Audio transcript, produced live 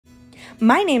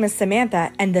My name is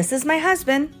Samantha, and this is my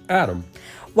husband, Adam.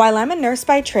 While I'm a nurse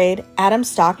by trade, Adam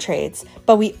stock trades,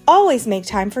 but we always make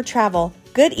time for travel,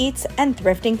 good eats, and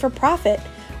thrifting for profit.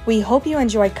 We hope you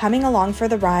enjoy coming along for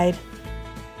the ride.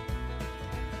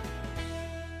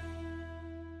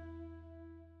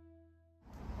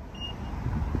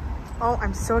 Oh,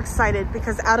 I'm so excited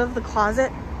because Out of the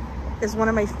Closet is one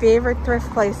of my favorite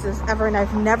thrift places ever, and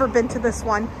I've never been to this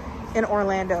one in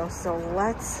Orlando. So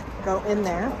let's go in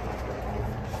there.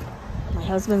 My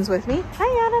husband's with me. Hi,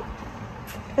 Adam.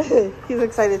 He's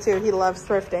excited too. He loves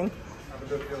thrifting.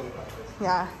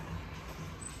 Yeah.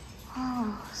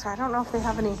 Oh, so I don't know if they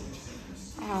have any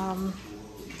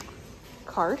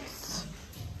carts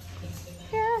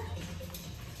here.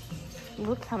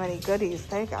 Look how many goodies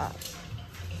they got.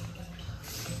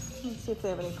 Let's see if they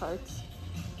have any carts.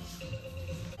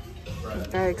 I'm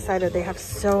very excited. They have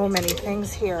so many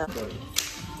things here.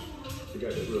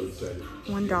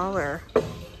 $1.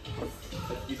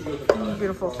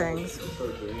 Beautiful things.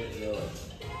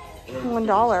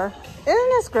 $1. Isn't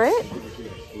this great?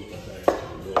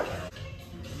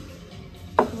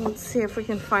 Let's see if we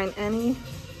can find any.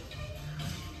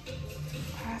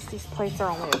 Gosh, these plates are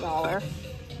only $1.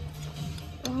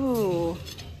 Ooh.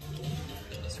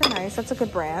 These are nice. That's a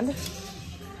good brand.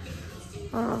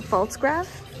 Volksgraf.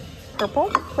 Purple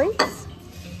plates.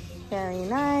 Very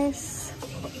nice.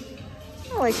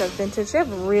 I like that vintage. They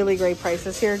have really great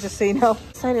prices here, just so you know.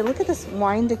 Excited. Look at this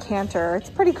wine decanter. It's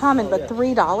pretty common, but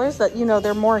 $3, that, you know,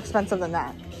 they're more expensive than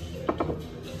that.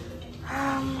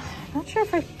 Not sure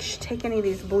if I should take any of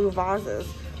these blue vases.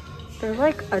 They're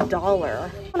like $1. I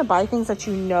want to buy things that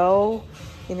you know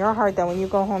in your heart that when you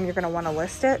go home, you're going to want to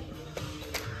list it.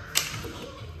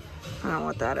 I don't know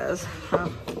what that is.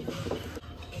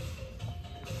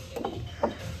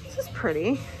 This is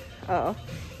pretty. Oh,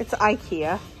 it's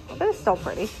IKEA, but it's still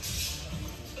pretty.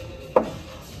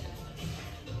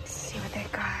 Let's see what they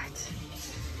got.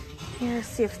 Here,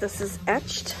 see if this is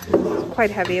etched. It's quite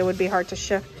heavy. It would be hard to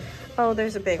shift. Oh,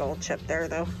 there's a big old chip there,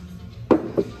 though.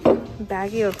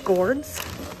 Baggie of gourds.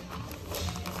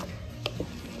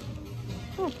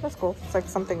 Oh, that's cool. It's like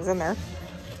something's in there.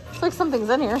 It's like something's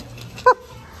in here.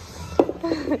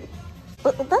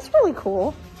 But that's really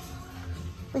cool.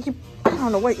 Like, I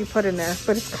don't know what you put in there,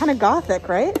 but it's kind of gothic,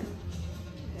 right?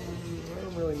 I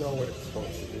don't really know what it's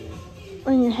supposed to be.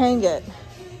 When you hang it.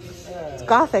 It's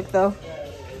gothic, though.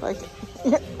 Like,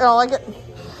 I don't like it.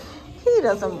 He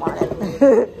doesn't want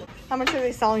it. How much are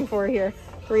they selling for here?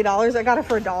 $3? I got it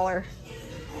for $1.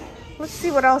 Let's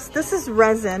see what else. This is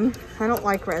resin. I don't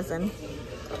like resin.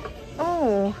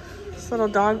 Oh, this little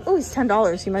dog. Oh, he's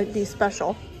 $10. He might be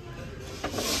special.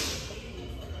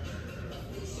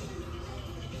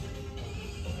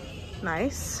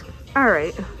 Nice. All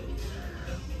right.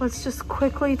 Let's just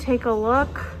quickly take a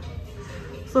look.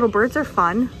 These little birds are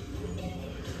fun.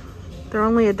 They're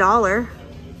only $1.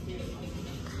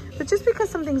 But just because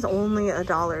something's only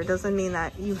 $1 doesn't mean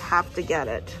that you have to get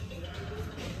it.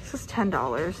 This is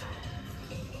 $10.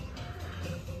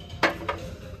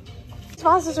 These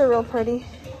vases are real pretty.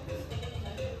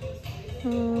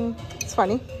 It's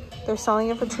funny. They're selling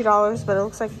it for $2, but it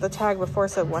looks like the tag before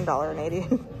said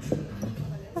 $1.80.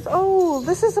 Oh,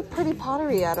 this is a pretty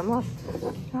pottery, Adam. Look,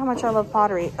 you know how much I love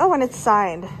pottery. Oh, and it's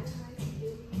signed.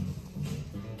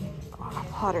 Oh,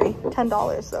 pottery,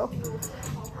 $10 though.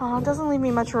 It doesn't leave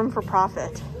me much room for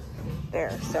profit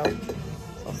there. So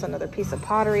it's also another piece of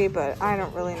pottery, but I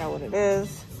don't really know what it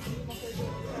is.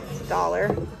 It's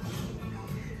 $1.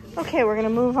 Okay, we're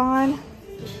gonna move on.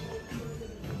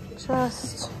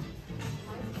 Just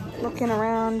looking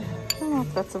around. I don't know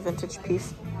if that's a vintage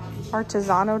piece.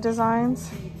 Artisanal designs.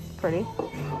 Pretty.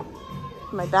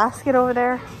 My basket over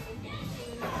there.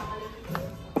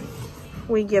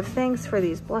 We give thanks for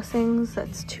these blessings.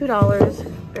 That's $2.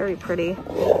 Very pretty.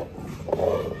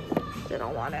 They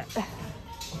don't want it.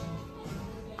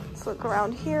 Let's look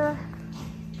around here.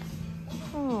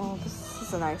 Oh, this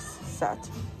is a nice set.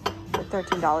 For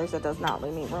 $13, it does not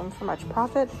leave me room for much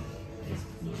profit.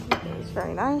 It's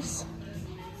very nice.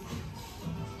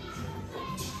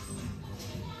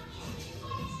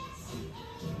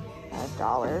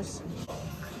 $5.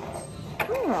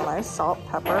 Nice salt,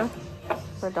 pepper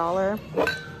for $1.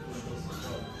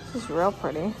 This is real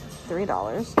pretty.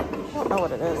 $3. I don't know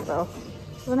what it is though.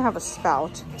 It doesn't have a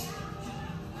spout.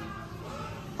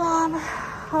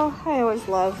 Oh, I always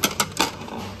love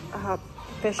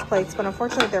fish plates, but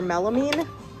unfortunately they're melamine.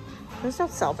 Those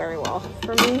don't sell very well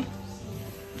for me.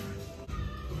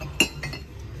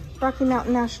 Rocky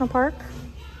Mountain National Park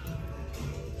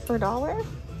for $1.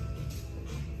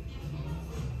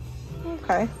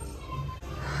 Okay.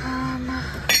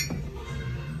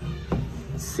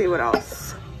 Let's see what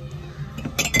else.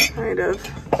 Kind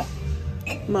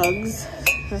of mugs.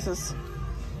 This is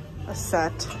a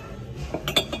set.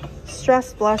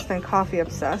 Stressed, Blessed, and Coffee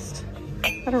Obsessed.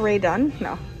 Is that a Ray Dunn?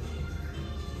 No.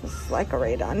 This is like a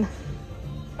Ray Dunn.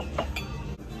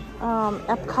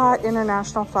 Epcot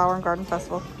International Flower and Garden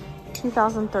Festival.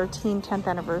 2013 10th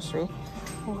anniversary.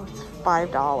 Oh, it's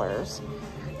 $5.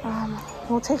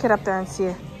 We'll take it up there and see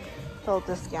if they'll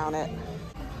discount it.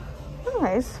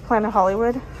 Anyways, Planet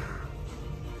Hollywood.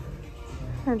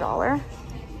 $1.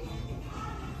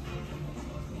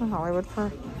 Hollywood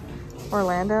for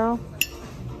Orlando.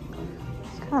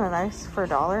 It's kind of nice for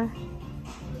 $1.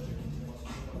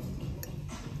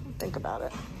 Think about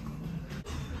it.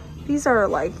 These are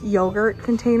like yogurt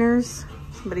containers.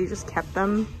 Somebody just kept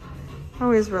them. I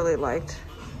always really liked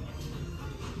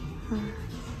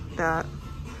that.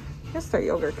 I guess they're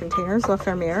yogurt containers. La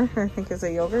Fermier, I think, is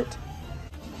a yogurt.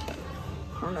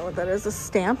 I don't know what that is. A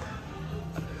stamp.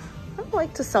 I don't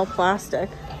like to sell plastic.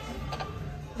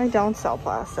 I don't sell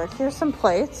plastic. Here's some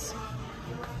plates.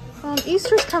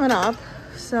 Easter's coming up,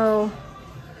 so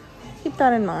keep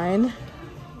that in mind.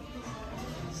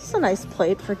 This is a nice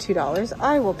plate for $2.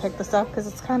 I will pick this up because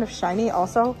it's kind of shiny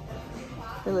also.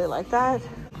 Really like that.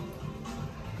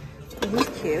 He's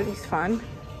cute. He's fun.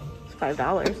 It's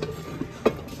 $5.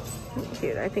 He's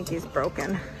cute. I think he's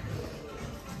broken.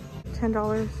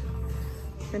 $10.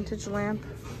 Vintage lamp.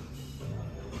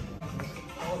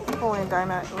 Napoleon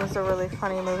Dynamite was a really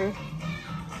funny movie.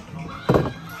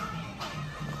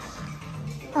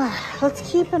 Let's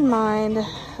keep in mind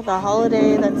the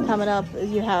holiday that's coming up.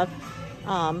 You have,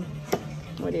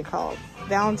 what do you call it?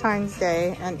 Valentine's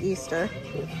Day and Easter.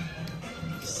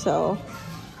 So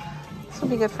this will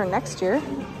be good for next year.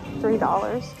 $3.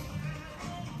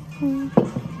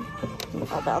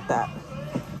 How about that?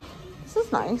 This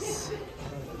is nice.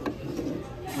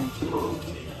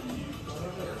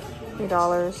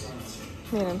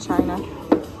 $3. Made in China.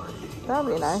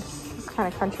 That'll be nice. It's kind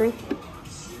of country.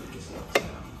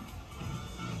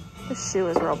 This shoe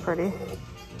is real pretty.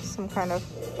 Some kind of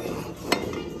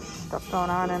stuff going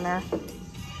on in there.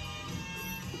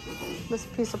 This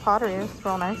piece of pottery is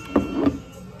real nice.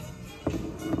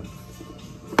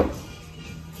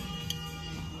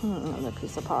 Another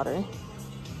piece of pottery.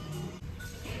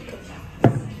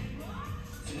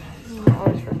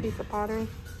 Always for a piece of pottery.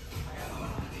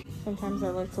 Sometimes I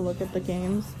like to look at the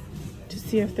games to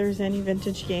see if there's any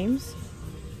vintage games.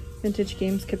 Vintage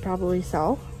games could probably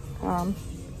sell.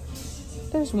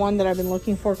 There's one that I've been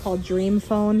looking for called Dream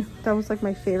Phone. That was like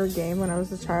my favorite game when I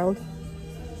was a child.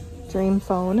 Dream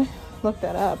Phone. Look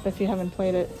that up if you haven't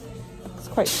played it. It's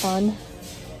quite fun.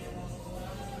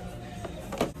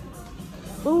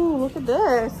 Ooh, look at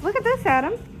this. Look at this,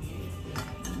 Adam.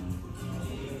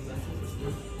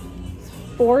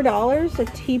 $4 a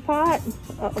teapot,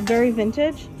 very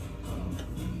vintage.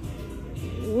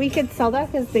 We could sell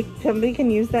that because somebody can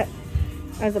use that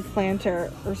as a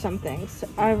planter or something. So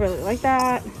I really like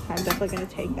that. I'm definitely going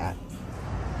to take that.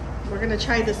 We're going to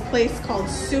try this place called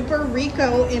Super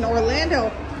Rico in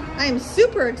Orlando. I am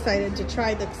super excited to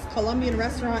try this Colombian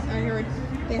restaurant. I heard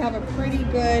they have a pretty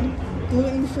good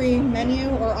gluten-free menu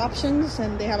or options,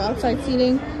 and they have outside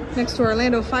seating next to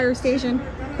Orlando Fire Station.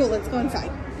 Cool, let's go inside.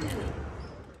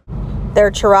 Their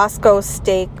churrasco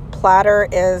steak platter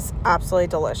is absolutely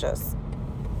delicious.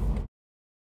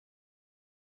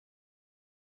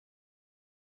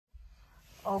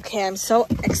 Okay, I'm so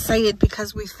excited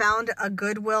because we found a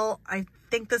Goodwill. I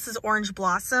think this is Orange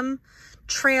Blossom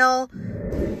Trail. I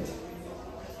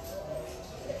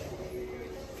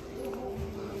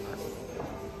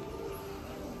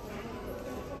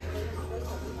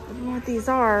don't know what these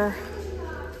are.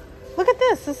 Look at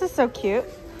this. This is so cute.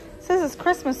 It says it's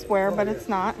Christmas wear, but it's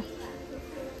not.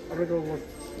 I'm gonna go look.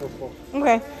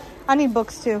 Okay, I need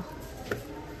books too.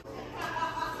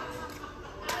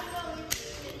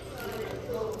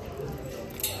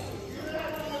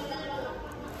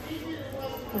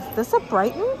 Is this a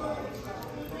Brighton?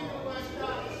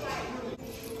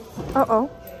 Uh-oh.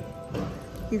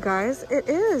 You guys, it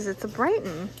is. It's a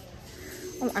Brighton.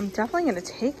 Oh, I'm definitely going to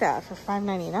take that for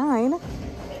 $5.99.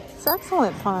 It's an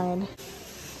excellent find.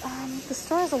 The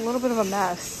store is a little bit of a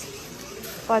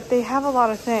mess, but they have a lot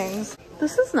of things.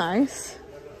 This is nice.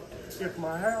 If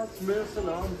my house missing,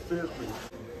 I'm 50.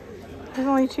 It's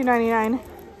only $2.99.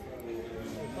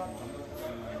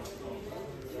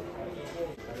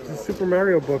 It's a Super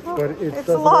Mario book, but it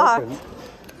doesn't locked. open.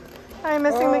 I'm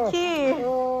missing the key.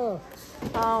 Oh,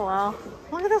 well.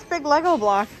 Look at this big Lego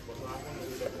block.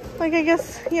 Like, I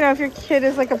guess, you know, if your kid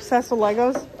is like obsessed with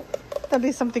Legos, that'd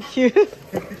be something cute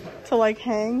to like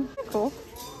hang. Cool.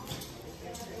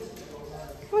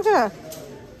 Look at that.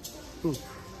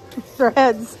 Their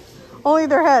heads. Only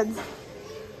their heads.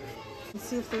 Let's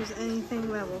see if there's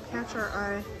anything that will catch our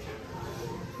eye.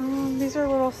 Oh, these are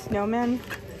little snowmen.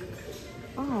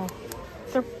 Oh,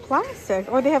 they're plastic.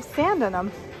 Oh, they have sand in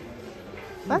them.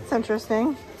 That's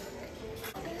interesting.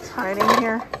 It's hiding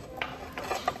here.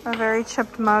 A very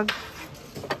chipped mug.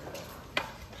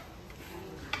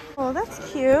 Oh, that's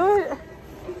cute.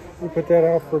 You put that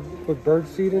out with bird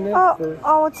seed in it?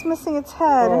 Oh, it's missing its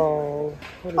head. Oh,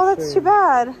 that's too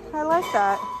bad. I like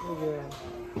that. Yeah.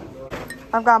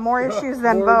 I've got more issues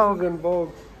than Vogue. More issues than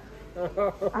Vogue.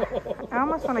 I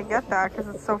almost want to get that because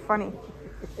it's so funny.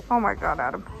 Oh my God,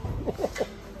 Adam.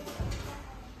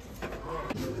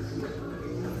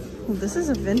 Oh, this is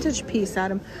a vintage piece,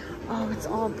 Adam. Oh, it's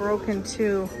all broken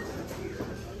too.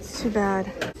 It's too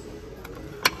bad.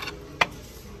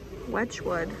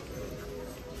 Wedgwood.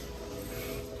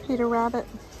 Peter Rabbit.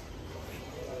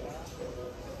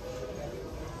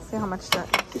 See how much that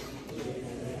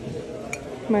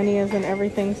money is and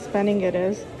everything spending it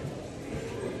is.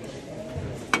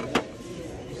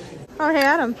 Oh, hey,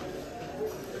 Adam.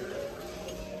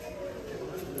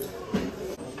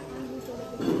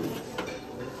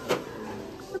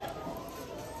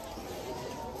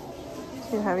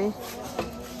 Too heavy.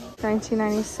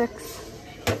 1996.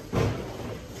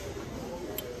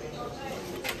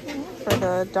 For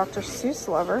the Dr. Seuss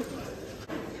lover.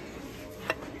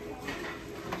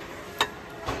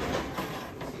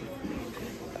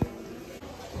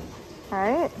 All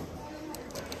right,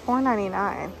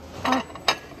 $4.99. Oh.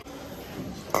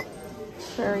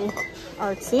 Very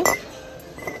artsy.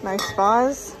 Nice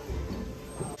vase.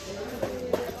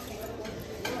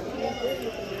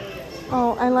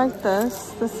 Oh, I like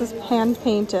this. This is hand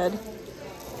painted.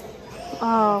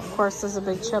 Oh, of course there's a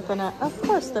big chip in it. Of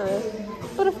course there is.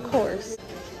 But of course.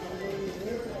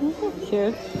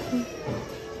 Cute.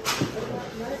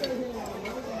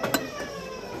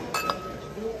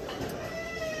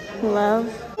 Love.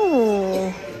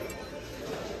 Ooh.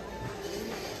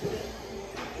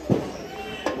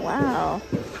 Wow.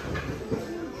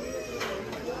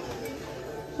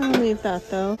 I'll leave that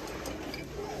though.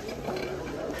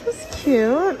 That's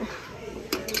cute.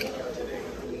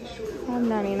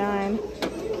 $1.99.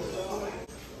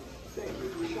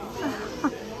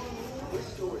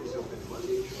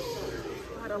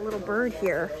 Got a little bird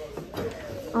here.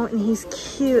 Oh, and he's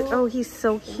cute. Oh, he's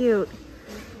so cute.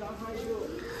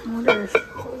 I wonder if...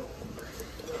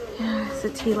 Yeah, it's a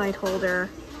tea light holder.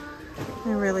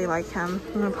 I really like him.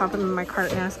 I'm gonna pop him in my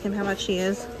cart and ask him how much he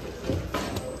is.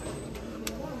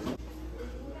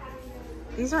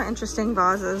 These are interesting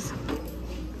vases.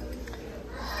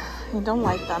 I don't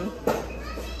like them.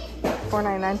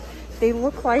 $4.99. They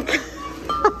look like...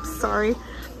 I'm sorry.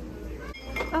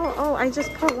 Oh, I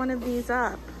just put one of these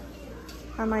up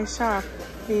on my shop.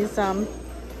 These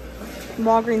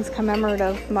Walgreens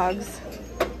commemorative mugs.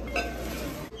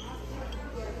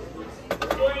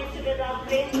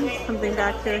 Something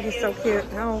back here. He's so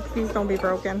cute. No, please don't be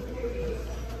broken.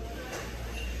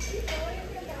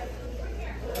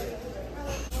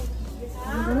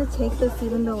 I'm gonna take this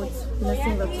even though it's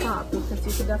missing the top because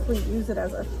you could definitely use it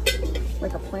as a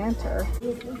like a planter.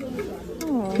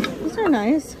 Oh, these are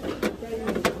nice.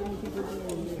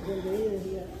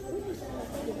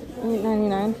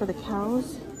 $8.99 for the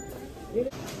cows.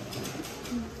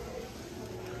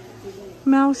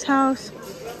 Mouse house.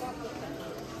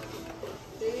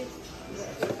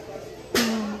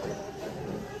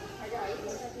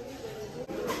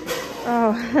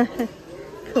 Oh,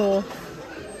 cool.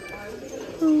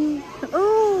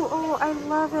 Oh, I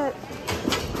love it.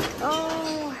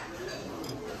 Oh,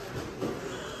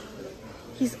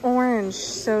 he's orange,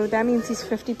 so that means he's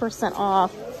 50%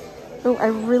 off. Oh, I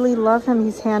really love him.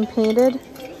 He's hand painted.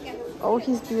 Oh,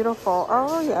 he's beautiful.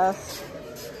 Oh, yes.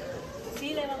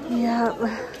 Yeah.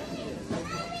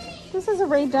 This is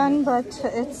already done, but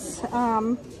it's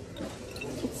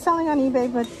selling on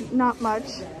eBay, but not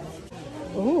much.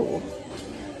 Oh,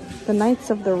 the Knights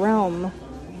of the Realm.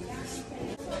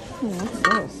 Oh, what's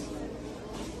this?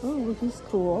 Oh, he's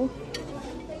cool.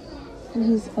 And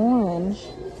he's orange.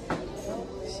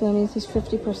 So that means he's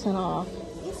 50% off.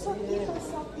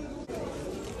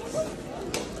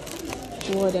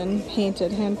 Wooden,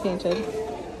 painted, hand painted.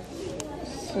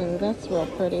 So that's real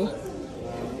pretty.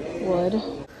 Wood.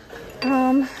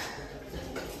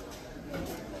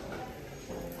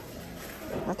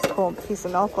 That's a cool piece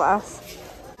of milk glass.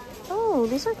 Oh,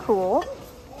 these are cool.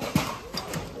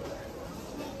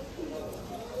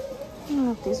 I don't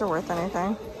know if these are worth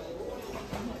anything.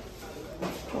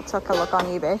 We'll take a look on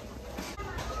eBay.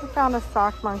 I found a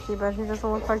sock monkey, but he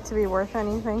doesn't look like to be worth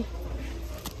anything.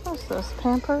 Oh, this?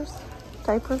 Pampers?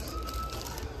 Diapers?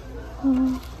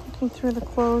 Looking through the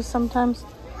clothes sometimes.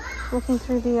 Looking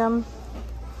through the,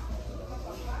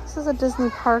 this is a Disney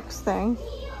Parks thing.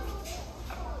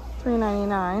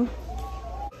 $3.99.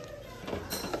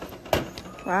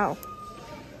 Wow.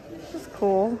 This is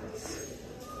cool.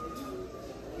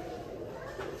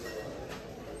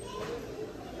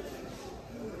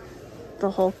 The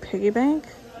whole piggy bank.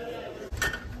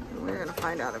 We're gonna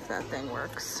find out if that thing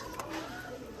works.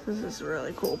 This is a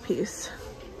really cool piece.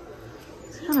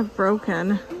 It's kind of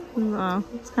broken.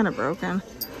 It's kind of broken.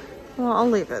 Well, I'll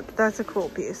leave it. That's a cool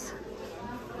piece.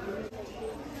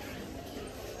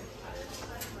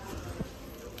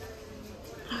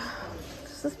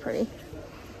 This is pretty.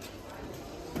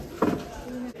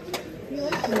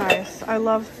 Nice. I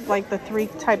love like the 3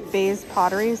 type vase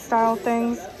pottery style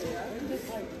things.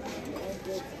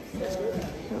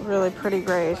 Really pretty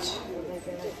great.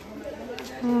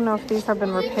 I don't know if these have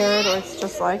been repaired or it's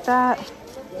just like that.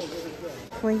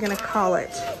 We're gonna call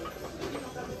it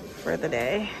for the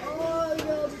day.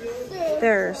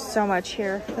 There's so much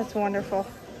here. That's wonderful.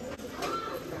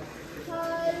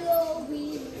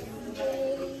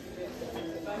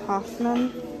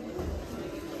 Hoffman.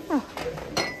 Oh.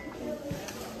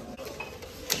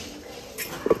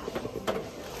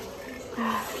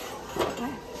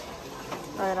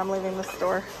 All right, I'm leaving the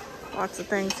store. Lots of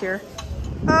things here.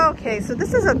 Okay, so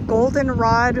this is a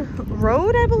Goldenrod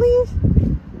Road, I believe.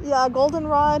 Yeah,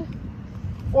 Goldenrod,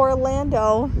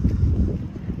 Orlando,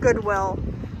 Goodwill.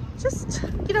 Just,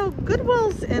 you know,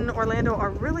 Goodwills in Orlando are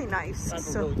really nice. I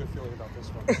have a really good feeling about this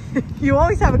one. You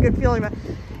always have a good feeling about it.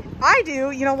 I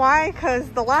do. You know why? Because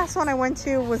the last one I went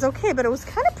to was okay, but it was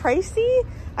kind of pricey.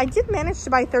 I did manage to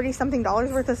buy $30-something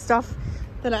worth of stuff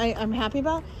that I'm happy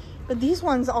about. But these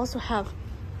ones also have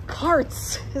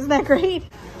carts. Isn't that great?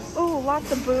 Oh,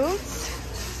 lots of boots.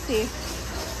 Let's see.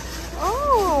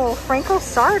 Oh, Franco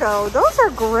Sardo. Those are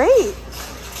great.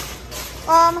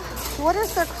 What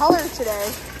is their color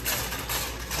today?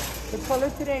 The color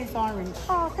today is orange.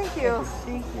 Oh, thank you.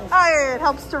 Thank you. Oh, it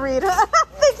helps to read.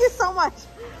 Thank you so much.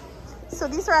 So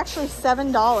these are actually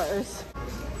 $7.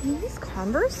 These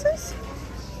Converses?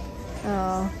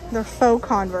 Oh, they're faux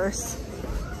Converse.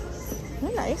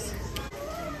 They're nice.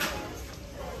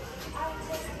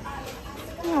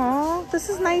 Oh, this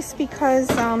is nice because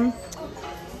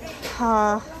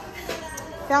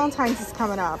Valentine's is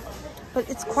coming up, but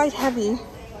it's quite heavy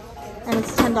and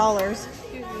it's $10.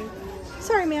 Excuse me.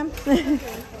 Sorry, ma'am.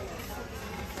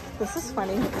 This is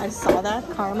funny. I saw that.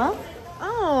 Karma.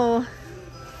 Oh.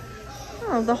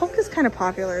 Oh, the Hulk is kind of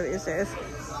popular these days.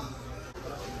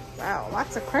 Wow,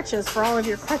 lots of crutches for all of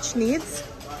your crutch needs.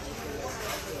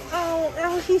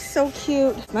 Oh, he's so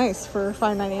cute. Nice for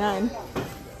 $5.99.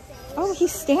 Oh, he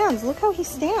stands. Look how he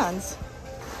stands.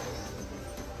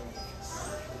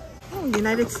 Oh,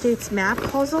 United States map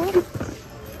puzzle.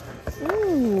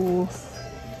 Ooh.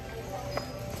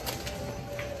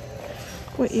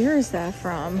 What year is that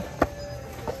from?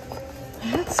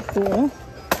 That's cool.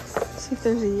 Let's see if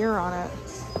there's a year on it.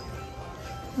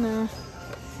 No.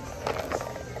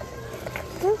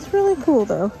 That's really cool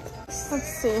though.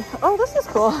 Let's see. Oh, this is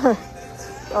cool.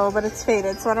 Oh, but it's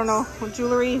faded, so I don't know.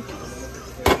 Jewelry.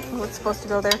 What's supposed to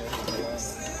go there?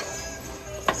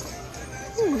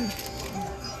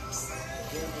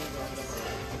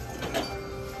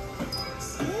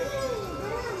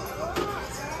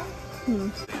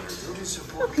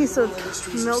 A piece of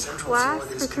milk glass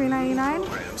for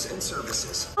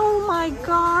 $3.99. Oh my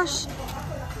gosh.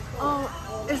 Oh,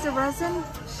 is it resin?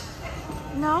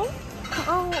 No?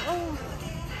 Oh.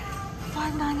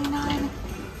 $5.99.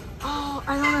 Oh,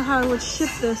 I don't know how I would ship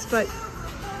this, but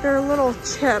they're a little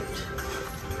chipped.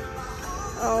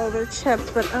 Oh, they're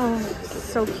chipped, but oh,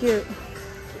 so cute.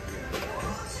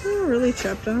 They're really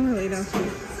chipped. I don't really know.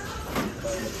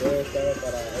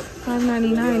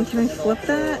 $5.99. Can I flip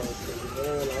that?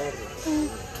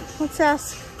 Let's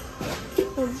ask.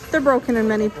 Well, they're broken in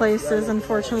many places,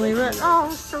 unfortunately, but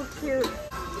oh, so cute.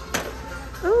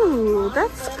 Ooh,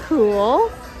 that's cool.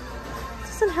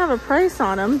 Doesn't have a price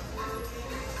on him,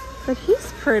 but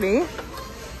he's pretty.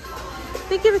 If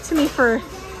they give it to me for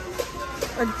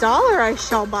 $1, I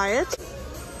shall buy it.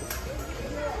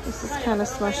 This is kind of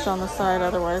smushed on the side,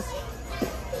 otherwise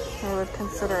I would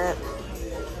consider it.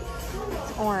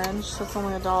 It's orange, so it's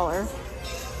only $1.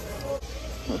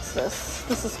 What's this?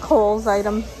 This is Kohl's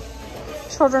item.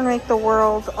 Children make the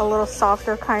world a little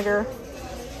softer, kinder,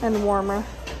 and warmer.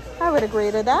 I would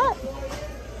agree to that.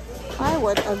 I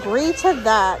would agree to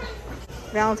that.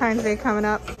 Valentine's Day coming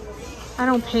up. I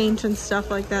don't paint and stuff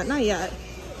like that. Not yet.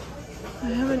 I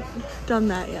haven't done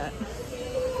that yet.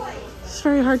 It's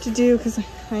very hard to do because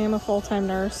I am a full-time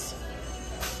nurse,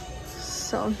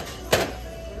 so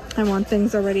I want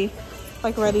things already,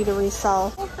 like, ready to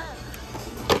resell.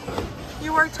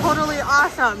 You are totally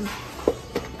awesome.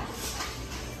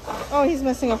 Oh, he's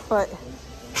missing a foot.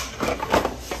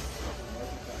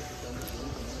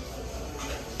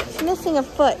 He's missing a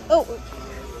foot. Oh,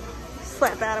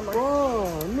 slap at him. Oh,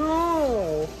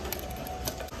 no.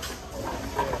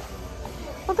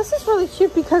 Well, this is really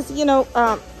cute because, you know,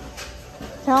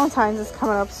 Valentine's is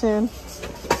coming up soon.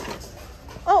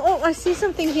 Oh, I see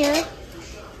something here.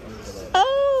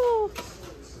 Oh,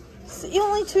 it's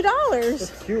only $2.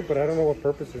 It's cute, but I don't know what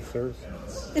purpose it serves.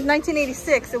 It's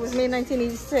 1986. It was made in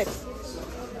 1986.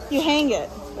 You hang it.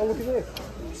 Oh, look at this.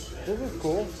 This is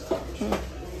cool.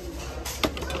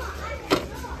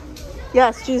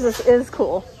 Yes, Jesus is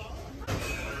cool.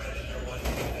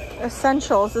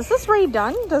 Essentials. Is this Ray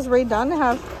Dunn? Does Ray Dunn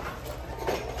have...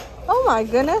 Oh my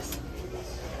goodness.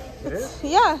 It is?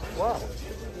 Yeah. Wow.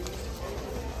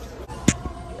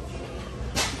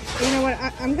 You know what?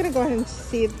 I'm going to go ahead and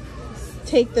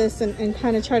take this and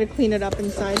kind of try to clean it up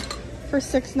inside for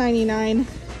 $6.99.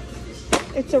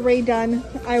 It's a Ray Dunn.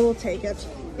 I will take it.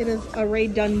 It is a Ray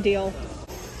Dunn deal.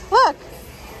 Look!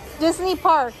 Disney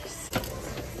Parks.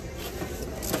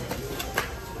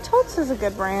 Totes is a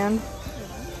good brand.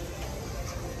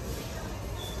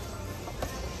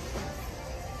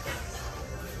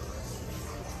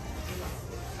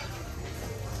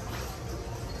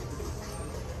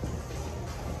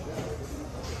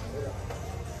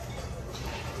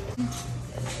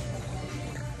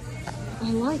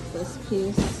 I like this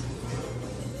piece.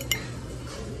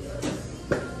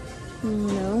 You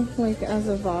know, like as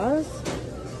a vase.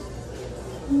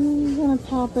 I'm gonna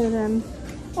pop it in.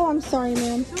 Oh, I'm sorry,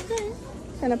 ma'am. Okay.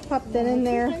 Kind of popped it in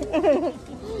there.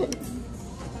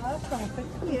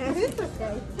 Yeah, it's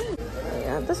okay.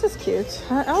 Yeah, this is cute.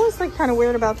 I always like kind of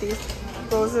weird about these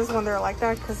roses when they're like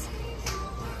that because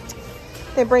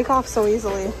they break off so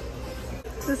easily.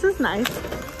 This is nice.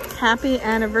 Happy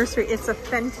anniversary. It's a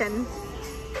Fenton.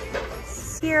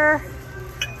 Here,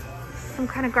 some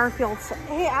kind of Garfield set.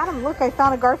 Hey, Adam, look, I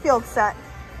found a Garfield set.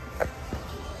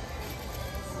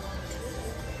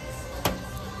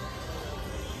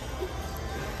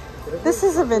 This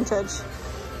is a vintage.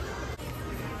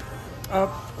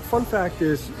 Fun fact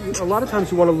is, a lot of times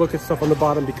you want to look at stuff on the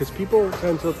bottom because people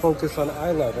tend to focus on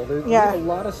eye level. There's a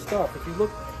lot of stuff. If you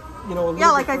look, you know, a yeah,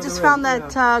 like I just found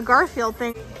that Garfield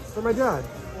thing. For my dad.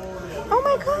 Oh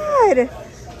my God.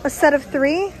 A set of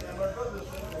 3?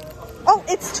 Oh,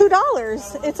 it's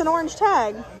 $2. It's an orange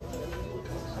tag.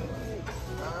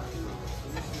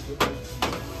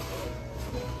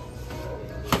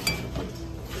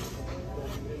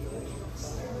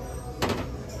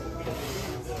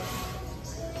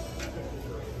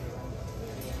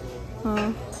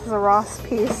 This is a Ross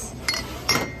piece.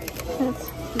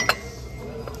 It's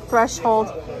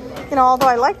Threshold. You know, although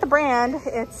I like the brand,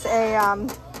 it's a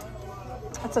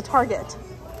Target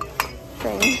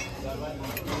thing.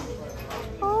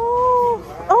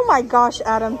 Oh my gosh,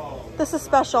 Adam. This is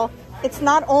special. It's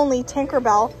not only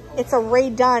Tinkerbell, it's a Ray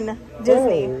Dunn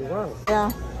Disney. Oh, wow.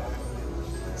 Yeah.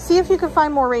 See if you can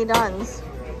find more Ray Dunns.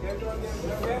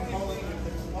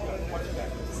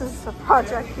 This is a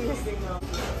project piece.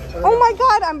 Oh my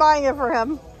God, I'm buying it for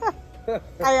him.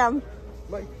 I am.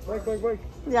 Mike.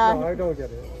 Yeah. No, I don't get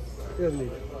it. He doesn't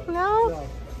need it. No?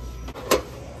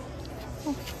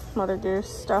 Mother Goose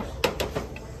stuff.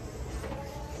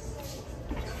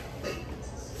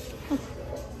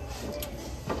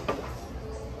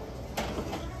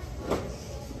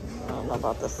 I don't know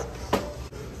about this.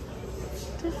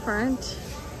 Different.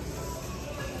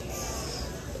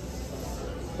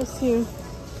 Let's you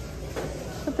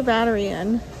put the battery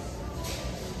in.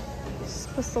 It's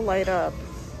supposed to light up.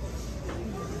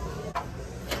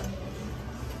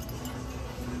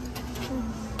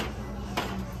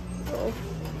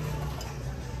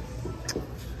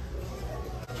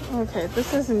 Okay,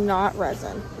 this is not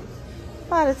resin,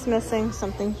 but it's missing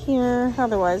something here.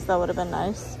 Otherwise, that would have been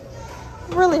nice.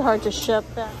 Really hard to ship.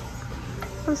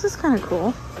 This is kind of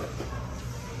cool.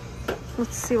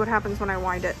 Let's see what happens when I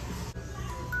wind it.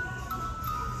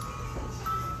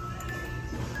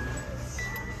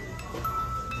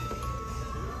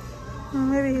 Well,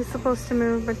 maybe he's supposed to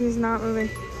move, but he's not moving.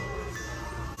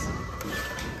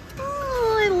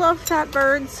 Oh, I love fat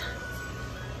birds.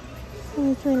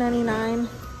 $23.99.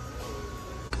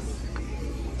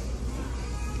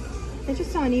 I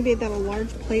just saw on eBay that a large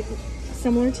plate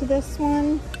similar to this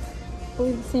one, I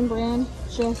believe the same brand,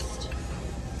 just,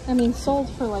 I mean, sold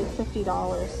for like $50,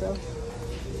 so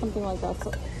something like that.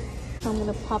 So I'm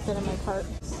gonna pop it in my cart.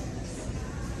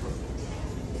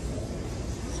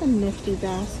 That's a nifty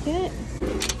basket.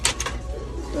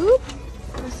 Oop.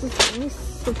 This is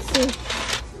nice. Let's see.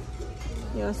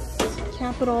 Yes,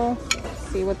 Capital. Let's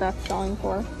see what that's selling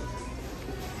for.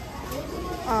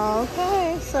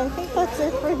 Okay, so I think that's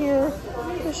it for here.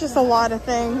 There's just a lot of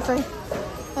things.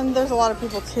 And there's a lot of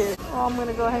people too. Oh, I'm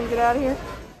gonna go ahead and get out of here.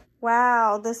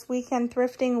 Wow, this weekend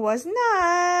thrifting was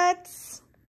nuts.